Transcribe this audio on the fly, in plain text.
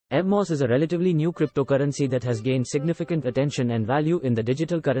Evmos is a relatively new cryptocurrency that has gained significant attention and value in the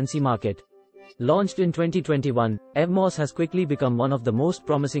digital currency market. Launched in 2021, Evmos has quickly become one of the most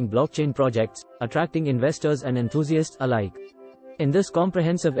promising blockchain projects, attracting investors and enthusiasts alike. In this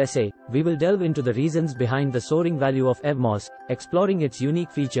comprehensive essay, we will delve into the reasons behind the soaring value of Evmos, exploring its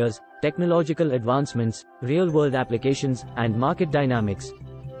unique features, technological advancements, real-world applications, and market dynamics.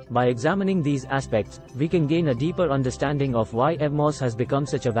 By examining these aspects, we can gain a deeper understanding of why Evmos has become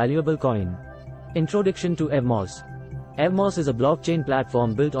such a valuable coin. Introduction to Evmos. Evmos is a blockchain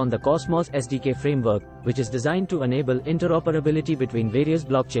platform built on the Cosmos SDK framework, which is designed to enable interoperability between various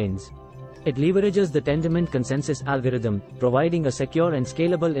blockchains. It leverages the Tendermint consensus algorithm, providing a secure and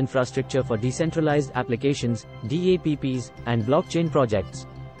scalable infrastructure for decentralized applications, DApps, and blockchain projects.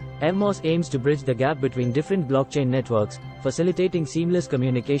 Evmos aims to bridge the gap between different blockchain networks, facilitating seamless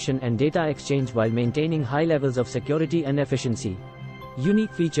communication and data exchange while maintaining high levels of security and efficiency.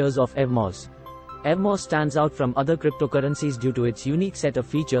 Unique features of Evmos. Evmos stands out from other cryptocurrencies due to its unique set of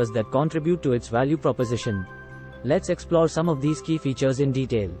features that contribute to its value proposition. Let's explore some of these key features in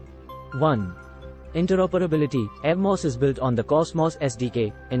detail. 1. Interoperability. Evmos is built on the Cosmos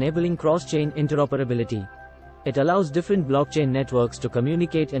SDK, enabling cross-chain interoperability. It allows different blockchain networks to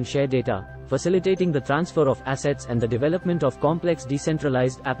communicate and share data, facilitating the transfer of assets and the development of complex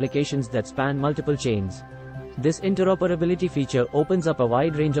decentralized applications that span multiple chains. This interoperability feature opens up a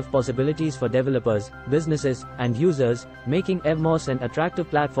wide range of possibilities for developers, businesses, and users, making Evmos an attractive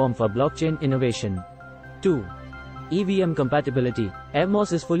platform for blockchain innovation. 2. EVM compatibility.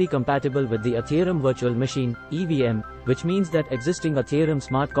 Evmos is fully compatible with the Ethereum Virtual Machine, EVM, which means that existing Ethereum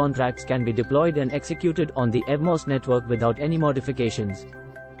smart contracts can be deployed and executed on the Evmos network without any modifications.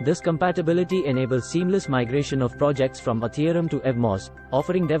 This compatibility enables seamless migration of projects from Ethereum to Evmos,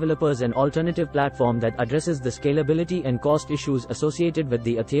 offering developers an alternative platform that addresses the scalability and cost issues associated with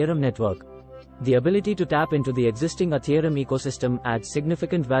the Ethereum network. The ability to tap into the existing Ethereum ecosystem adds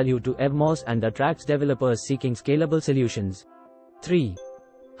significant value to Evmos and attracts developers seeking scalable solutions. 3.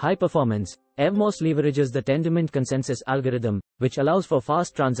 High performance. Evmos leverages the Tendermint consensus algorithm, which allows for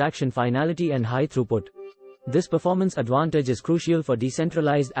fast transaction finality and high throughput. This performance advantage is crucial for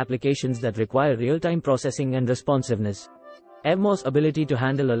decentralized applications that require real-time processing and responsiveness. Evmos' ability to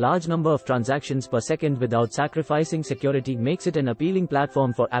handle a large number of transactions per second without sacrificing security makes it an appealing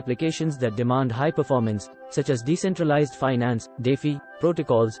platform for applications that demand high performance, such as decentralized finance, DeFi,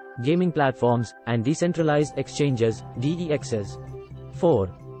 protocols, gaming platforms, and decentralized exchanges, DEXs. 4.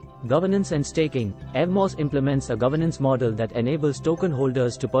 Governance and staking. Evmos implements a governance model that enables token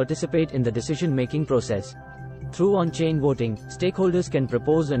holders to participate in the decision-making process. Through on-chain voting, stakeholders can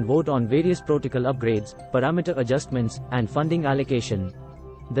propose and vote on various protocol upgrades, parameter adjustments, and funding allocation.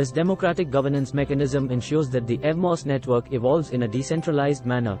 This democratic governance mechanism ensures that the Evmos network evolves in a decentralized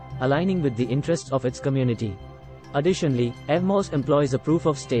manner, aligning with the interests of its community. Additionally, Evmos employs a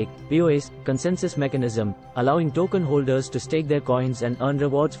proof-of-stake (POS) consensus mechanism, allowing token holders to stake their coins and earn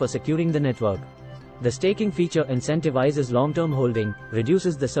rewards for securing the network. The staking feature incentivizes long-term holding,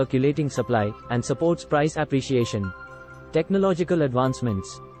 reduces the circulating supply, and supports price appreciation. Technological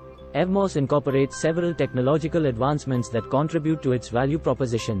advancements. Evmos incorporates several technological advancements that contribute to its value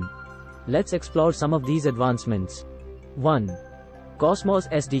proposition. Let's explore some of these advancements. 1. Cosmos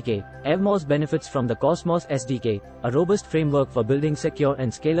SDK. Evmos benefits from the Cosmos SDK, a robust framework for building secure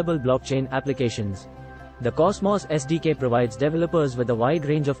and scalable blockchain applications. The Cosmos SDK provides developers with a wide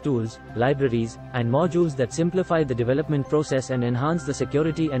range of tools, libraries, and modules that simplify the development process and enhance the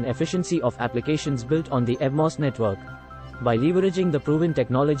security and efficiency of applications built on the Evmos network. By leveraging the proven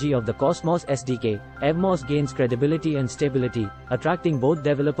technology of the Cosmos SDK, Evmos gains credibility and stability, attracting both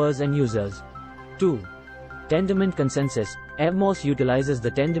developers and users. 2. Tendermint consensus. Evmos utilizes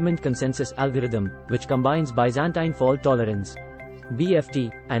the Tendermint consensus algorithm, which combines Byzantine fault tolerance,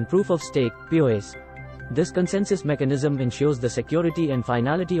 BFT, and proof-of-stake, POS. This consensus mechanism ensures the security and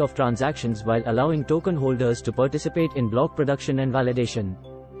finality of transactions while allowing token holders to participate in block production and validation.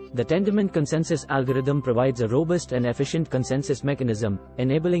 The Tendermint consensus algorithm provides a robust and efficient consensus mechanism,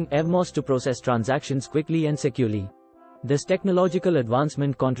 enabling Evmos to process transactions quickly and securely. This technological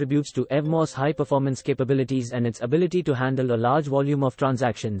advancement contributes to Evmos' high-performance capabilities and its ability to handle a large volume of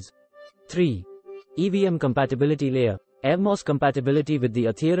transactions. 3. EVM compatibility layer. Evmos' compatibility with the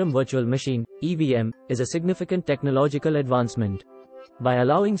Ethereum Virtual Machine, EVM, is a significant technological advancement. By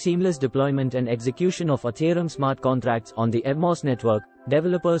allowing seamless deployment and execution of Ethereum smart contracts on the Evmos network,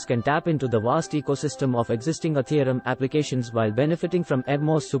 developers can tap into the vast ecosystem of existing Ethereum applications while benefiting from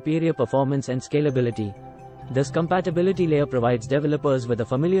Evmos' superior performance and scalability. This compatibility layer provides developers with a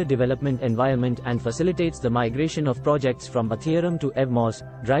familiar development environment and facilitates the migration of projects from Ethereum to Evmos,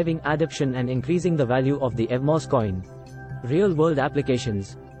 driving adoption and increasing the value of the Evmos coin. Real-world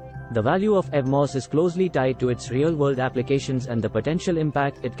applications. The value of Evmos is closely tied to its real-world applications and the potential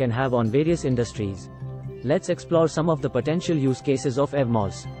impact it can have on various industries. Let's explore some of the potential use cases of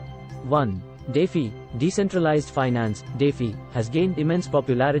Evmos. 1. DeFi, decentralized finance. DeFi has gained immense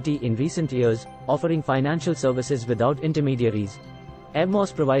popularity in recent years, offering financial services without intermediaries.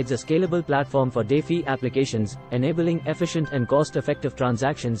 Evmos provides a scalable platform for DeFi applications, enabling efficient and cost-effective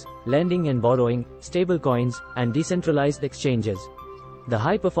transactions, lending and borrowing, stablecoins, and decentralized exchanges. The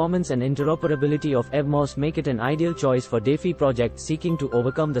high performance and interoperability of Evmos make it an ideal choice for DeFi projects seeking to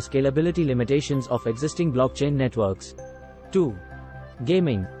overcome the scalability limitations of existing blockchain networks. 2.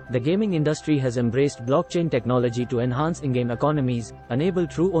 Gaming. The gaming industry has embraced blockchain technology to enhance in-game economies, enable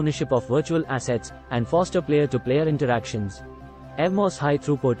true ownership of virtual assets, and foster player-to-player interactions. Evmos' high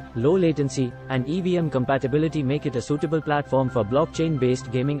throughput, low latency, and EVM compatibility make it a suitable platform for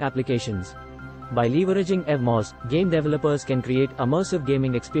blockchain-based gaming applications. By leveraging Evmos, game developers can create immersive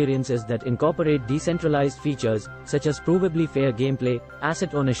gaming experiences that incorporate decentralized features, such as provably fair gameplay,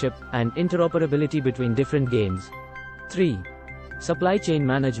 asset ownership, and interoperability between different games. 3. Supply chain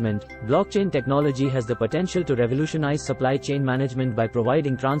management. Blockchain technology has the potential to revolutionize supply chain management by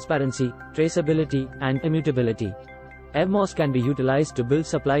providing transparency, traceability, and immutability. Evmos can be utilized to build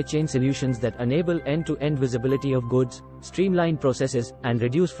supply chain solutions that enable end-to-end visibility of goods, streamline processes, and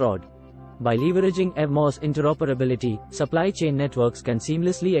reduce fraud. By leveraging Evmos interoperability, supply chain networks can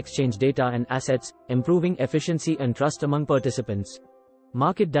seamlessly exchange data and assets, improving efficiency and trust among participants.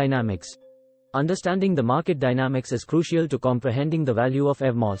 Market dynamics. Understanding the market dynamics is crucial to comprehending the value of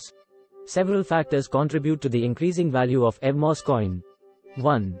Evmos. Several factors contribute to the increasing value of Evmos coin.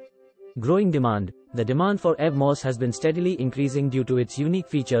 1. Growing demand. The demand for Evmos has been steadily increasing due to its unique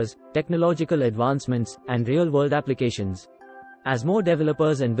features, technological advancements, and real-world applications. As more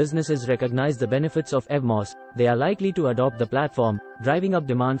developers and businesses recognize the benefits of Evmos, they are likely to adopt the platform, driving up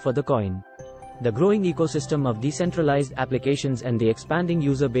demand for the coin. The growing ecosystem of decentralized applications and the expanding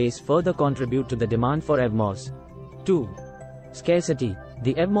user base further contribute to the demand for Evmos. 2. Scarcity.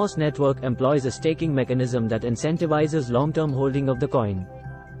 The Evmos network employs a staking mechanism that incentivizes long-term holding of the coin.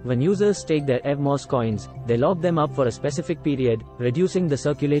 When users stake their Evmos coins, they lock them up for a specific period, reducing the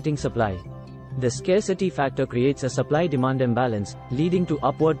circulating supply. The scarcity factor creates a supply-demand imbalance, leading to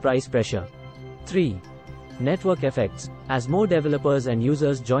upward price pressure. 3. Network effects. As more developers and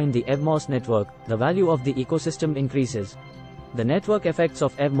users join the Evmos network, the value of the ecosystem increases. The network effects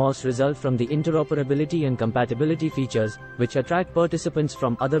of Evmos result from the interoperability and compatibility features, which attract participants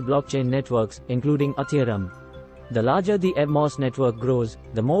from other blockchain networks, including Ethereum. The larger the Evmos network grows,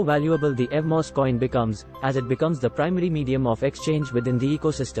 the more valuable the Evmos coin becomes, as it becomes the primary medium of exchange within the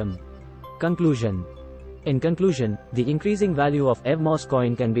ecosystem. Conclusion. In conclusion, the increasing value of Evmos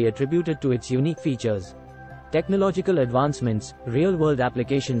coin can be attributed to its unique features, technological advancements, real-world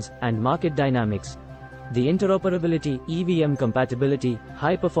applications, and market dynamics. The interoperability, EVM compatibility,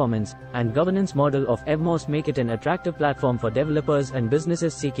 high performance, and governance model of Evmos make it an attractive platform for developers and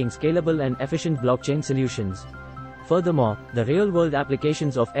businesses seeking scalable and efficient blockchain solutions. Furthermore, the real-world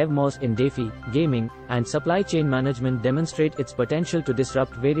applications of Evmos in DeFi, gaming, and supply chain management demonstrate its potential to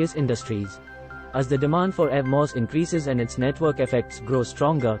disrupt various industries. As the demand for Evmos increases and its network effects grow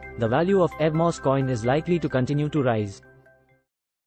stronger, the value of Evmos coin is likely to continue to rise.